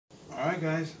Alright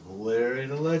guys, Larry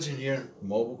the Legend here,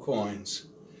 Mobile Coins.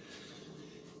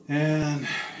 And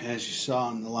as you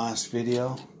saw in the last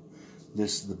video,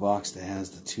 this is the box that has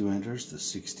the two enders, the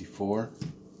 64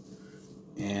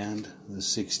 and the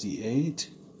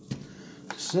 68.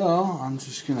 So I'm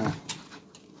just gonna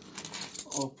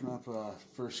open up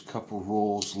first couple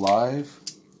rolls live.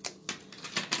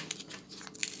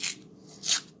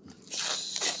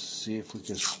 See if we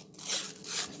can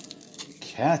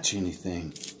catch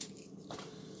anything.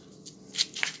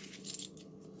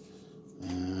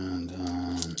 And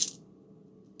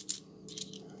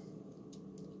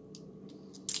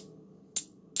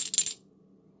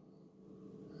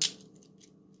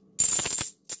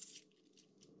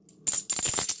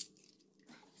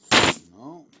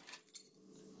no.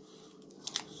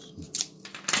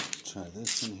 Try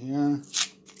this one here.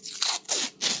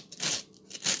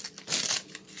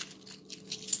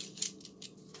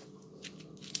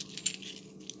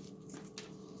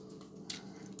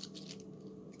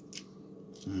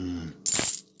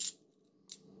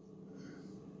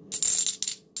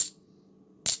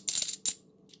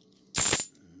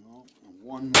 No,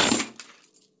 one more.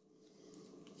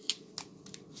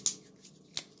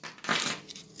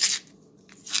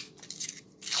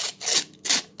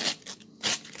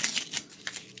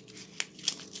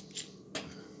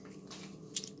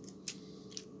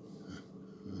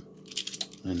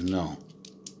 And no.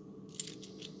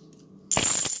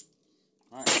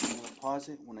 Alright, I'm going to pause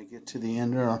it when I get to the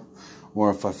end, or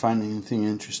if I find anything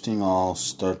interesting, I'll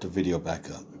start the video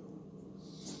back up.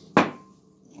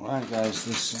 Alright guys,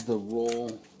 this is the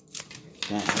roll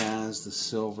that has the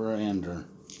silver ender.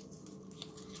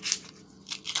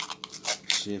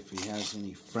 See if he has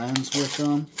any friends with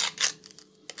him.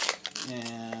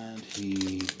 And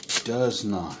he does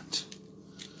not.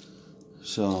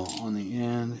 So on the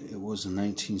end, it was a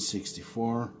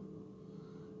 1964,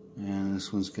 and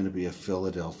this one's going to be a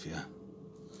Philadelphia.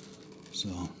 So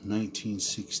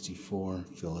 1964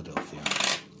 Philadelphia.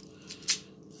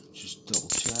 Just double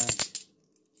check.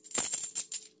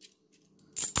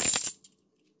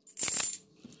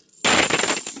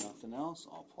 Nothing else.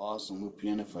 I'll pause and loop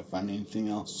you in if I find anything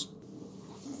else.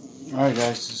 Alright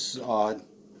guys, this is odd.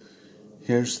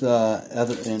 Here's the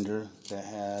other ender that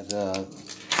had the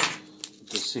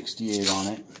 68 on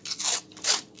it.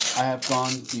 I have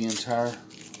gone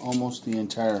almost the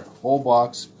entire whole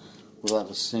box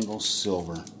without a single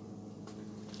silver,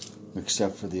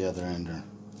 except for the other ender.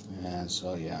 And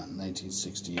so yeah,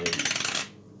 1968.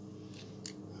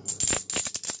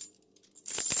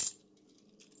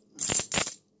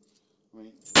 I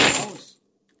mean,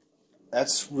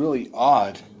 that's really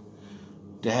odd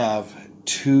to have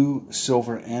two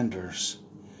silver enders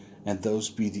and those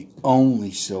be the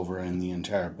only silver in the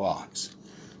entire box.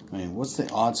 I mean, what's the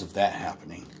odds of that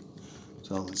happening?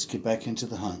 So let's get back into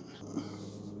the hunt.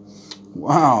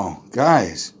 Wow,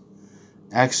 guys,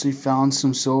 actually found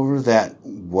some silver that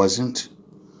wasn't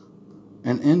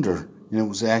an ender, and it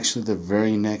was actually the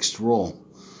very next roll.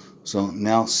 So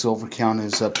now silver count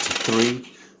is up to 3.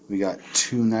 We got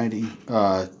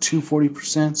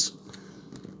 240%.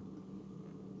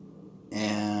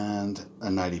 And a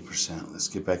 90%. Let's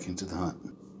get back into the hunt.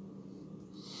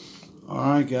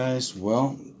 Alright guys,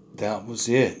 well, that was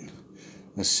it.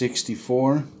 A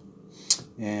 64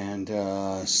 and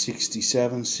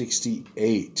 67,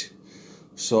 68.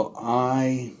 So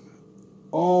I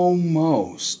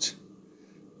almost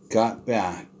got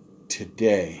back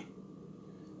today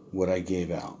what I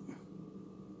gave out.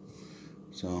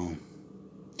 So,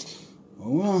 oh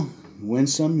well, you win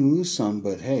some, you lose some,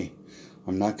 but hey,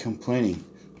 I'm not complaining.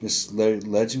 This is Larry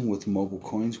Legend with Mobile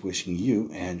Coins, wishing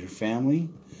you and your family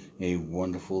a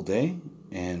wonderful day,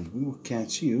 and we will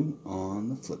catch you on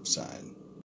the flip side.